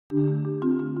Hi,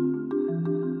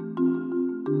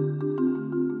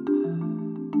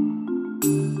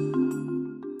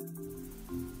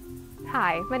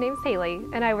 my name's Haley,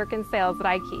 and I work in sales at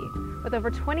iKey. With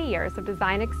over 20 years of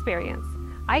design experience,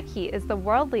 iKey is the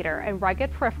world leader in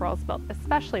rugged peripherals built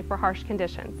especially for harsh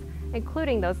conditions,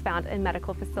 including those found in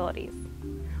medical facilities.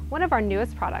 One of our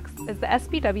newest products is the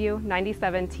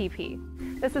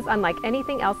SBW-97-TP. This is unlike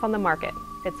anything else on the market.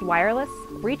 It's wireless,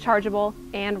 rechargeable,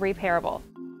 and repairable.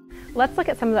 Let's look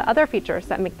at some of the other features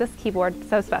that make this keyboard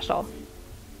so special.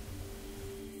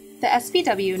 The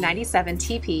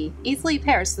SBW-97-TP easily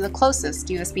pairs to the closest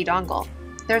USB dongle.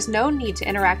 There's no need to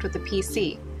interact with the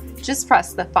PC. Just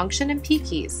press the Function and P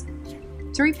keys.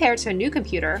 To repair to a new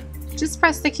computer, just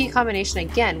press the key combination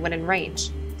again when in range.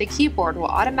 The keyboard will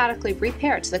automatically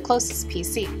repair to the closest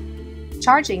PC.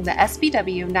 Charging the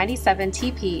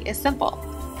SBW-97-TP is simple.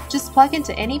 Just plug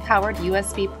into any powered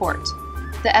USB port.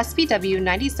 The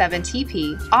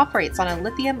SBW-97-TP operates on a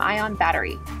lithium-ion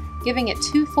battery, giving it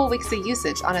 2 full weeks of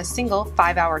usage on a single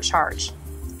 5-hour charge.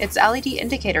 Its LED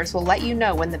indicators will let you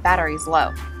know when the battery is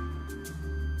low.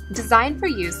 Designed for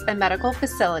use in medical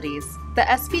facilities, the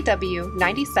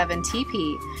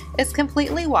SBW-97-TP is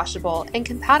completely washable and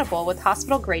compatible with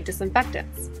hospital-grade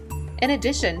disinfectants. In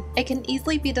addition, it can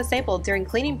easily be disabled during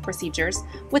cleaning procedures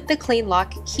with the Clean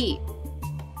Lock key.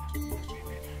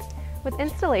 With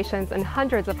installations in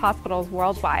hundreds of hospitals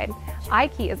worldwide,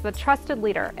 iKey is the trusted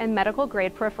leader in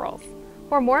medical-grade peripherals.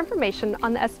 For more information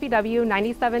on the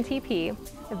SBW-97-TP,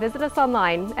 visit us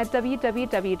online at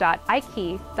www.ikey.com.